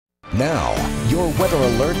Now, your weather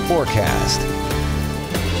alert forecast.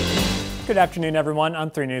 Good afternoon, everyone. On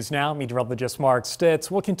 3 News Now, meteorologist Mark Stitz.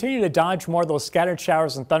 We'll continue to dodge more of those scattered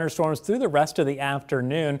showers and thunderstorms through the rest of the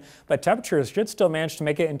afternoon, but temperatures should still manage to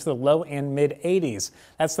make it into the low and mid 80s.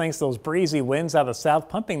 That's thanks to those breezy winds out of the south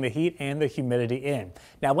pumping the heat and the humidity in.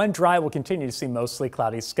 Now, when dry, we'll continue to see mostly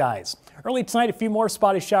cloudy skies. Early tonight, a few more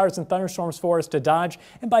spotty showers and thunderstorms for us to dodge,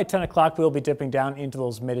 and by 10 o'clock, we'll be dipping down into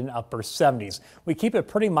those mid and upper 70s. We keep it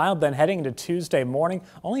pretty mild then heading into Tuesday morning,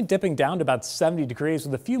 only dipping down to about 70 degrees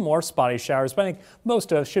with a few more spotty showers, but I think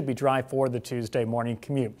most of us should be dry for the Tuesday morning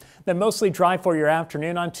commute. Then mostly dry for your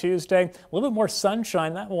afternoon on Tuesday. A little bit more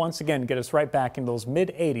sunshine. That will once again get us right back into those mid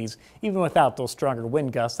 80s, even without those stronger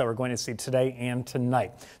wind gusts that we're going to see today and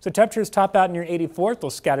tonight. So temperatures top out near 84.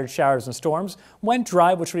 Those scattered showers and storms. When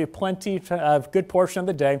dry, which will be plenty of good portion of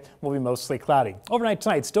the day, will be mostly cloudy. Overnight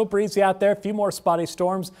tonight, still breezy out there. A few more spotty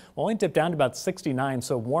storms. We'll only dip down to about 69,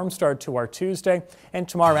 so warm start to our Tuesday. And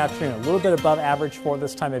tomorrow afternoon, a little bit above average for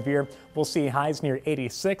this time of year. We'll see highs near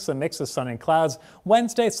 86, a mix of sun and clouds.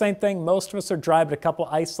 Wednesday, same thing. Most of us are dry, but a couple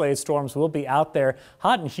isolated storms will be out there.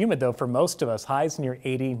 Hot and humid, though, for most of us. Highs near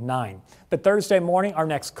 89. But Thursday morning, our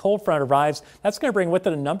next cold front arrives. That's going to bring with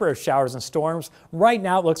it a number of showers and storms. Right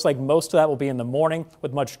now, it looks like most of that will be in the morning,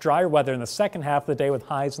 with much drier weather in the second half of the day with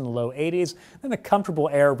highs in the low 80s. Then the comfortable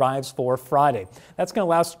air arrives for Friday. That's going to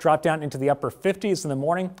allow us to drop down into the upper 50s in the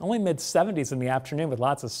morning, only mid 70s in the afternoon with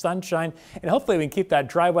lots of sunshine. And hopefully we can keep that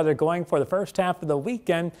dry weather going for the first half of the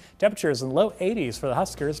weekend. Temperatures in low 80s for the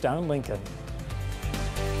Huskers down in Lincoln.